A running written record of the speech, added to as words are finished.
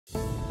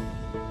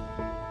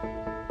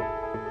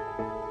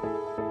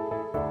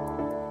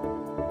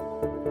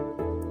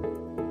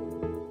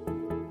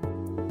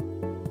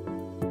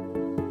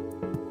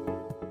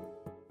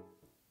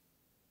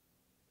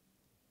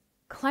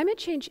climate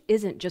change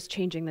isn't just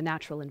changing the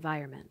natural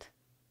environment.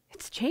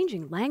 It's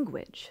changing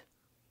language.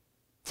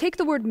 Take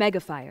the word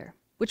megafire,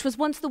 which was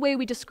once the way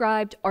we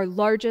described our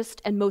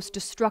largest and most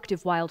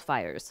destructive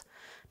wildfires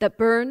that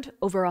burned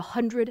over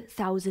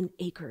 100,000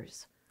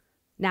 acres.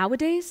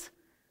 Nowadays,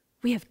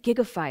 we have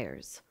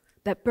gigafires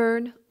that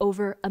burn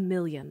over 1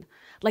 million,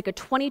 like a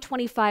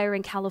 2020 fire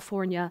in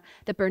California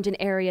that burned an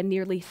area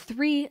nearly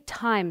 3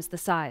 times the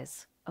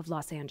size of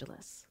Los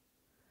Angeles.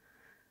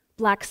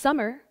 Black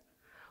summer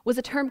was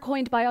a term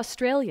coined by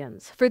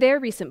Australians for their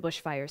recent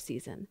bushfire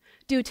season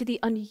due to the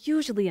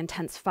unusually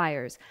intense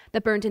fires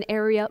that burned an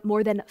area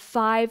more than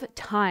 5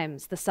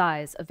 times the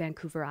size of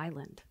Vancouver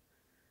Island.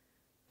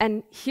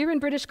 And here in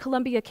British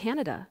Columbia,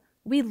 Canada,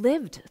 we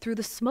lived through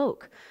the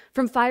smoke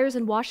from fires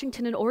in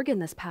Washington and Oregon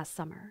this past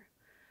summer.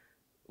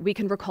 We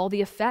can recall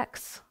the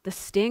effects, the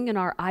sting in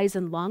our eyes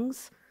and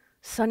lungs,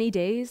 sunny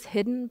days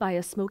hidden by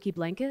a smoky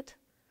blanket.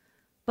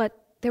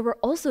 But there were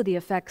also the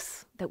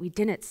effects that we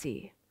didn't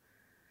see.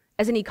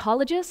 As an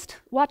ecologist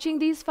watching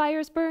these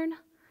fires burn,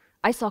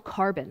 I saw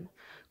carbon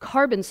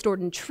stored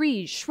in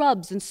trees,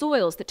 shrubs, and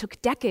soils that took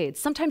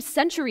decades, sometimes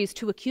centuries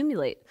to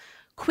accumulate,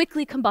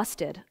 quickly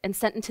combusted and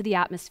sent into the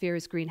atmosphere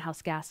as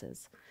greenhouse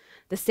gases.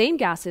 The same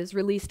gases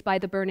released by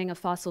the burning of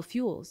fossil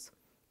fuels,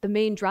 the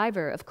main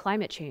driver of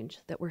climate change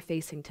that we're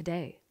facing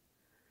today.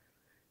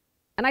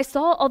 And I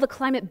saw all the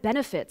climate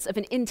benefits of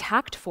an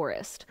intact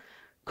forest,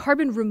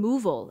 carbon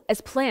removal as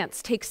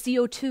plants take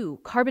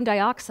CO2, carbon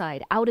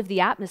dioxide, out of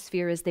the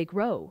atmosphere as they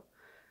grow.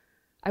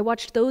 I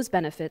watched those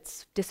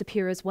benefits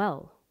disappear as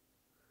well.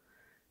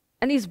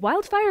 And these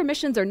wildfire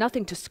emissions are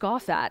nothing to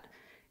scoff at.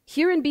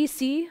 Here in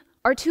BC,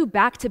 our 2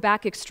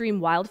 back-to-back extreme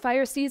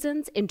wildfire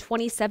seasons in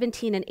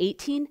 2017 and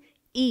 18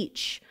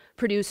 each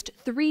produced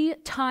 3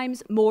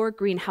 times more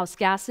greenhouse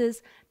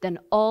gases than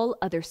all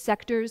other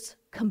sectors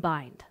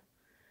combined,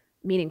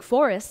 meaning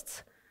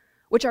forests,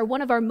 which are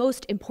one of our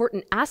most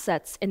important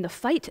assets in the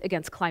fight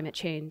against climate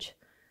change,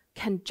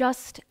 can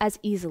just as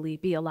easily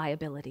be a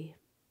liability.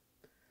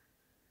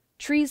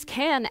 Trees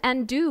can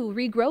and do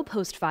regrow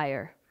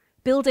post-fire,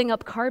 building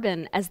up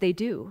carbon as they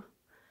do.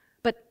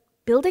 But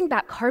building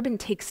back carbon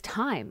takes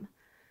time.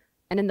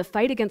 And in the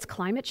fight against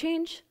climate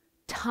change,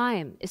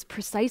 time is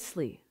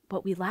precisely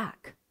what we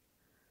lack.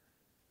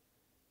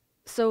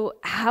 So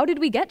how did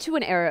we get to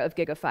an era of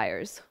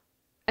gigafires?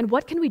 And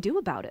what can we do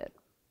about it?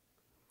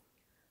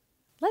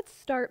 Let's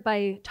start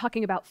by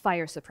talking about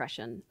fire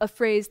suppression, a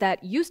phrase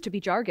that used to be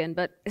jargon,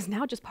 but is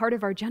now just part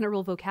of our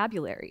general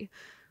vocabulary.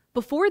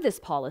 Before this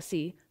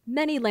policy,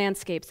 many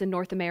landscapes in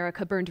North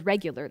America burned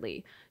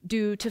regularly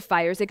due to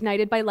fires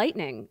ignited by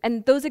lightning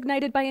and those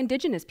ignited by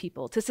indigenous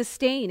people to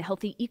sustain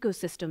healthy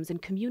ecosystems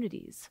and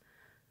communities.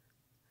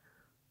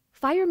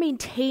 Fire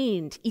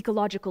maintained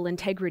ecological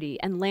integrity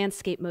and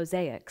landscape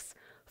mosaics.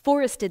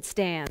 Forested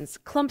stands,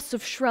 clumps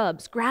of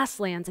shrubs,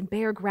 grasslands, and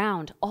bare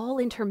ground all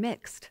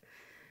intermixed.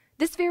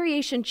 This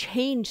variation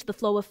changed the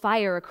flow of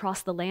fire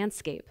across the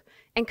landscape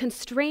and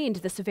constrained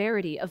the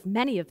severity of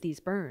many of these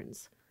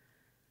burns.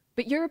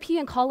 But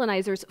European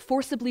colonizers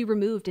forcibly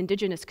removed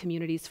indigenous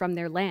communities from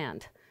their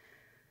land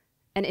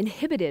and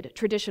inhibited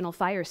traditional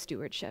fire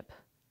stewardship.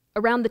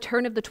 Around the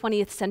turn of the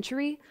 20th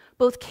century,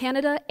 both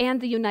Canada and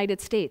the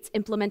United States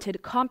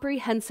implemented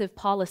comprehensive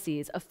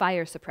policies of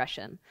fire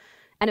suppression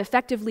and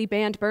effectively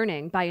banned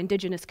burning by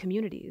indigenous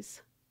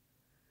communities.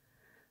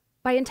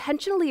 By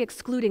intentionally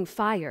excluding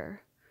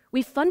fire,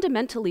 we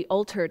fundamentally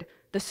altered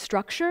the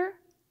structure,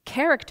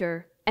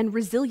 character, and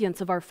resilience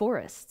of our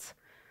forests.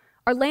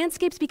 Our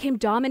landscapes became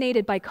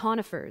dominated by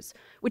conifers,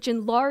 which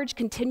in large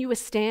continuous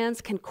stands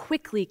can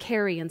quickly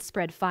carry and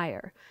spread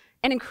fire,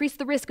 and increase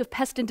the risk of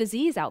pest and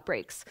disease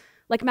outbreaks,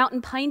 like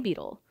mountain pine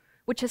beetle,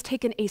 which has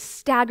taken a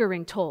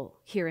staggering toll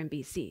here in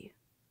BC.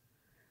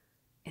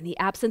 In the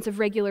absence of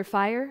regular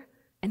fire,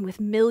 and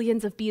with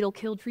millions of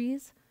beetle-killed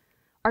trees,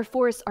 our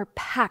forests are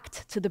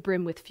packed to the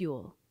brim with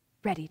fuel,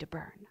 ready to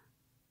burn.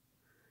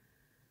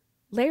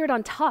 Layered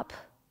on top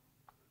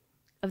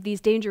of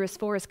these dangerous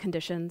forest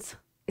conditions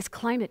is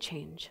climate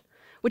change,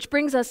 which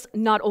brings us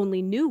not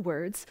only new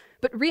words,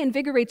 but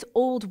reinvigorates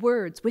old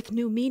words with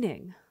new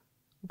meaning.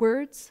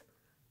 Words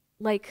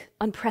like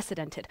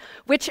unprecedented,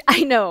 which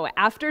I know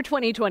after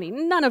 2020,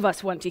 none of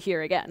us want to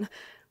hear again.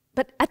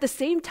 But at the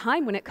same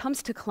time, when it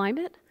comes to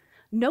climate,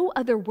 no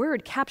other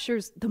word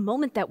captures the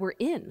moment that we're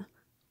in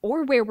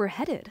or where we're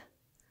headed.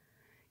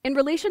 In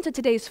relation to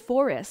today's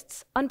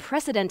forests,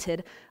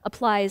 unprecedented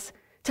applies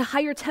to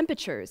higher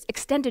temperatures,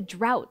 extended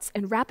droughts,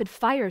 and rapid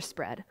fire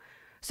spread.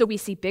 So we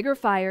see bigger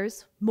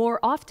fires more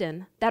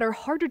often that are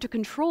harder to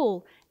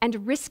control and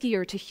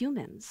riskier to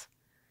humans.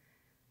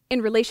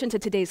 In relation to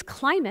today's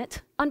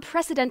climate,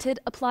 unprecedented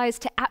applies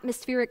to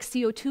atmospheric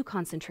CO2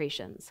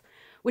 concentrations,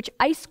 which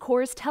ice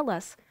cores tell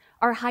us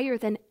are higher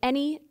than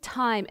any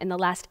time in the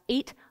last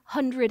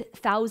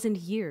 800,000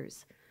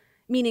 years,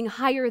 meaning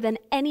higher than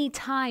any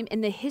time in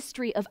the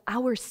history of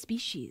our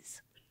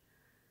species.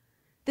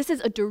 This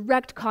is a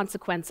direct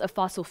consequence of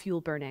fossil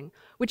fuel burning,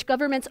 which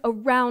governments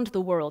around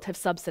the world have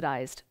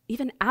subsidized,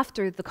 even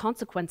after the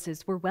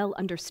consequences were well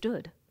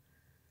understood.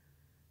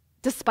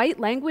 Despite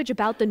language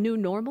about the new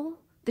normal,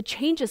 the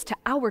changes to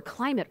our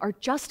climate are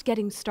just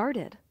getting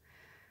started.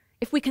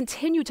 If we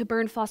continue to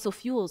burn fossil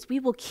fuels, we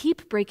will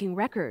keep breaking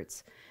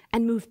records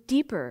and move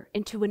deeper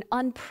into an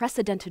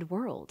unprecedented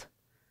world.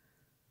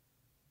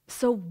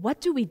 So what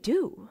do we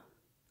do?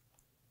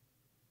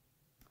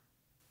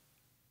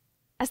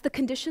 As the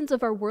conditions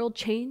of our world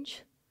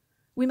change,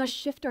 we must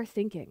shift our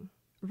thinking,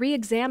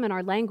 re-examine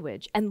our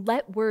language, and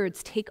let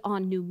words take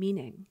on new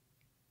meaning.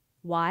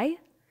 Why?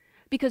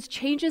 Because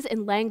changes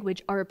in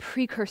language are a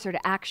precursor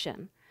to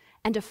action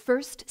and a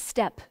first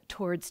step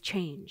towards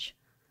change.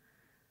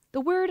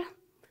 The word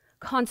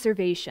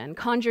conservation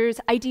conjures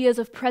ideas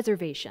of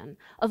preservation,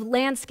 of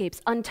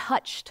landscapes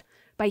untouched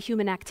by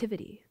human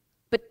activity.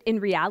 But in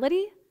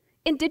reality,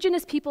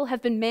 indigenous people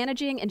have been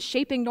managing and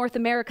shaping North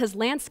America's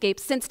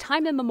landscapes since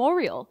time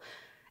immemorial.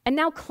 And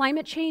now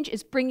climate change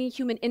is bringing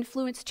human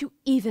influence to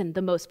even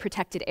the most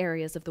protected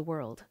areas of the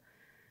world.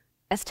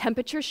 As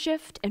temperatures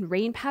shift and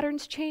rain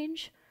patterns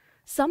change,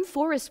 some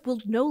forests will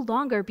no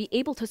longer be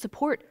able to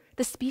support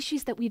the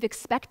species that we've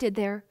expected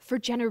there for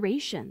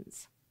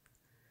generations.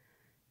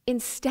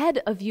 Instead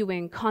of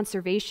viewing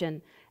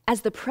conservation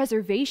as the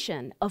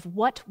preservation of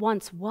what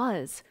once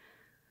was,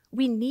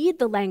 we need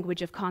the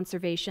language of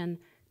conservation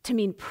to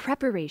mean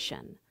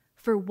preparation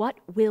for what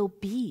will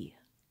be.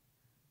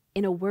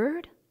 In a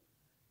word,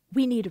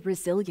 we need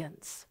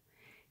resilience,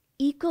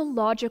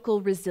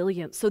 ecological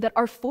resilience, so that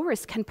our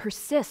forests can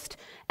persist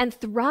and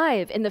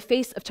thrive in the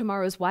face of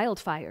tomorrow's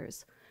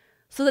wildfires,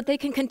 so that they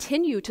can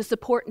continue to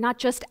support not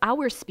just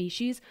our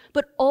species,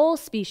 but all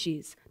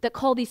species that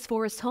call these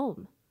forests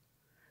home,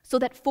 so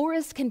that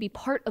forests can be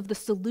part of the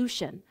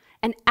solution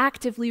and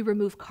actively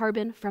remove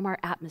carbon from our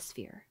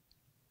atmosphere.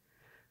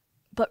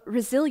 But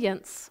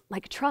resilience,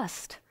 like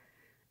trust,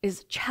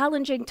 is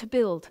challenging to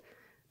build,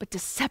 but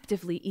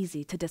deceptively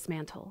easy to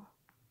dismantle.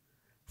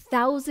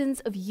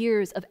 Thousands of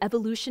years of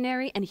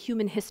evolutionary and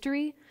human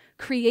history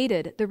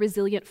created the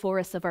resilient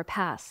forests of our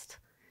past,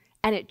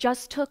 and it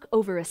just took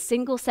over a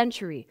single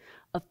century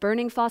of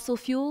burning fossil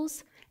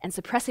fuels and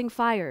suppressing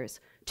fires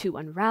to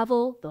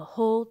unravel the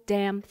whole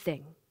damn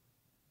thing.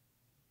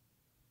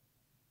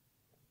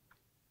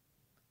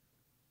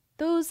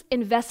 Those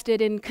invested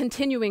in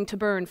continuing to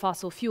burn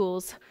fossil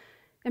fuels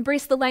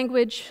embrace the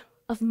language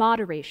of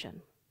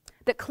moderation,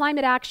 that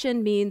climate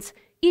action means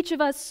each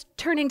of us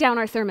turning down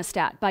our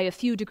thermostat by a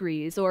few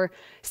degrees, or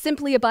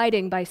simply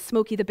abiding by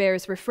Smokey the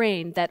Bear's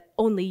refrain that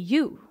only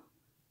you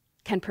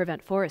can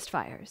prevent forest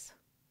fires.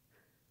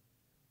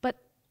 But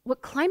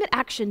what climate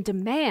action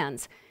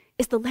demands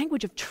is the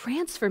language of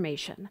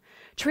transformation,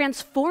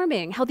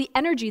 transforming how the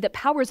energy that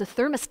powers a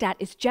thermostat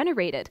is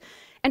generated,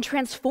 and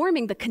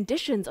transforming the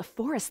conditions of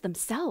forests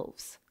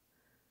themselves.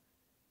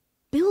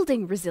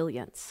 Building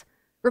resilience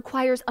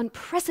requires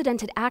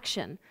unprecedented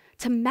action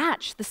to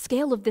match the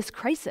scale of this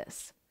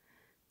crisis,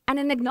 and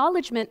an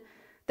acknowledgement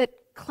that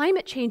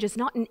climate change is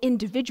not an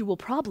individual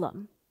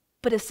problem,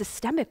 but a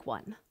systemic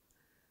one.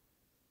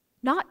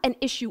 Not an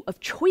issue of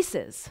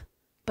choices,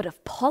 but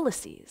of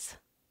policies.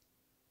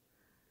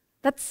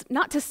 That's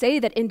not to say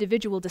that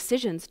individual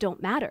decisions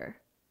don't matter.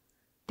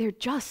 They're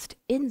just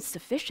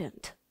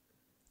insufficient.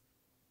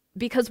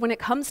 Because when it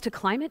comes to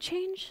climate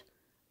change,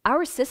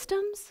 our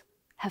systems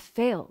have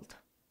failed.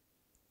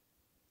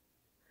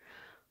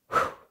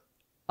 Whew.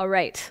 All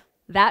right,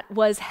 that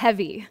was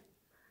heavy.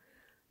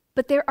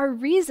 But there are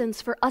reasons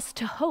for us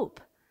to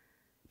hope,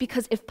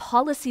 because if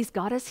policies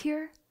got us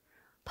here,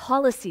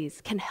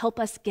 policies can help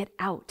us get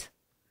out.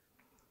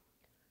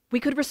 We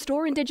could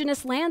restore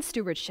Indigenous land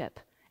stewardship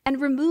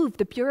and remove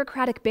the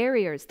bureaucratic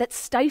barriers that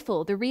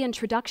stifle the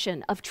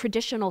reintroduction of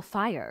traditional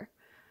fire.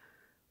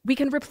 We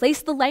can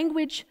replace the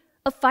language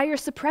of fire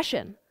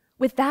suppression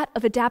with that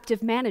of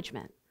adaptive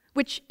management,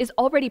 which is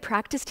already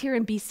practiced here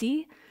in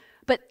BC,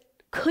 but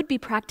could be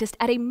practiced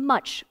at a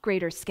much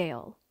greater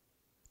scale.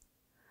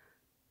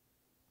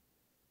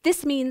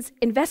 This means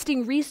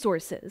investing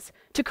resources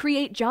to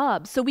create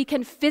jobs so we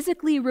can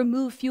physically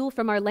remove fuel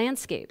from our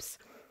landscapes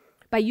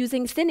by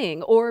using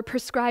thinning or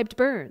prescribed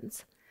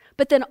burns.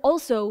 But then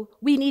also,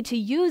 we need to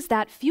use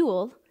that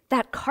fuel,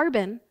 that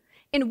carbon,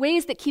 in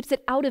ways that keeps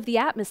it out of the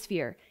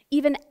atmosphere,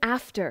 even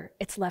after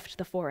it's left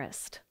the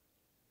forest.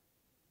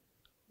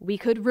 We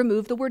could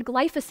remove the word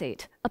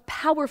glyphosate, a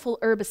powerful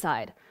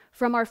herbicide,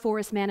 from our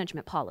forest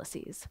management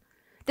policies.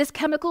 This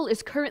chemical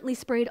is currently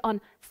sprayed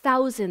on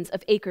thousands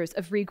of acres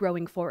of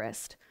regrowing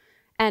forest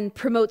and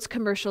promotes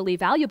commercially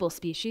valuable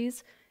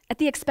species at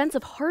the expense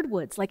of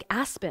hardwoods like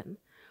aspen,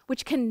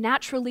 which can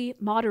naturally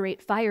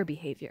moderate fire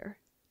behavior.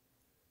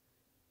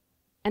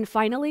 And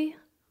finally,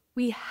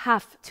 we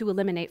have to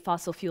eliminate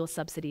fossil fuel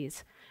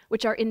subsidies,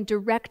 which are in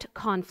direct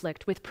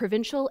conflict with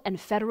provincial and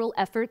federal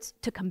efforts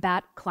to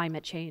combat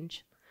climate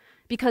change.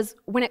 Because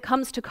when it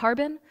comes to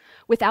carbon,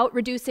 without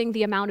reducing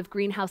the amount of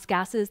greenhouse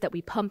gases that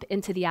we pump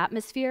into the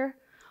atmosphere,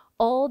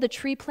 all the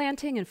tree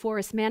planting and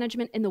forest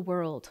management in the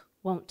world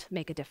won't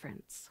make a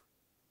difference.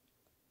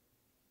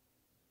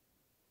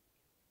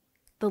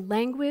 The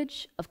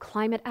language of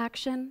climate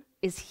action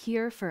is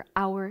here for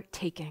our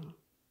taking.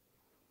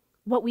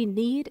 What we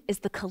need is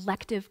the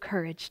collective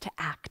courage to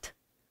act.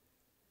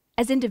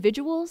 As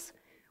individuals,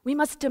 we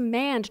must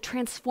demand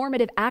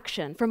transformative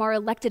action from our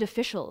elected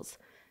officials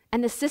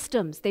and the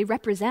systems they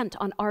represent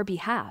on our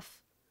behalf.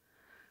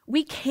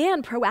 We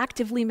can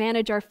proactively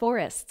manage our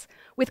forests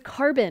with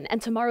carbon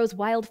and tomorrow's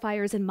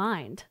wildfires in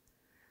mind.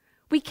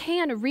 We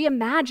can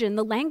reimagine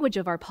the language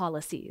of our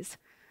policies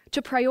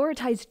to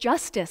prioritize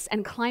justice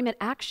and climate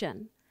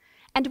action.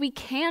 And we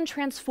can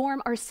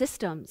transform our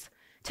systems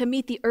to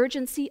meet the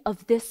urgency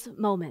of this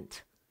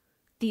moment,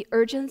 the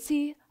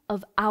urgency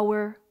of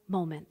our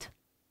moment.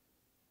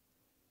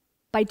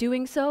 By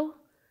doing so,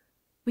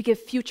 we give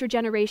future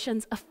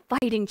generations a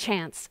fighting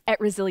chance at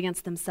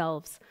resilience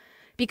themselves,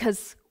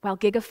 because while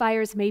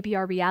gigafires may be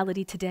our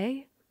reality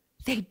today,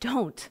 they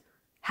don't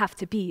have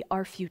to be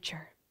our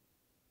future.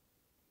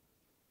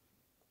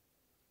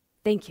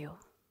 Thank you.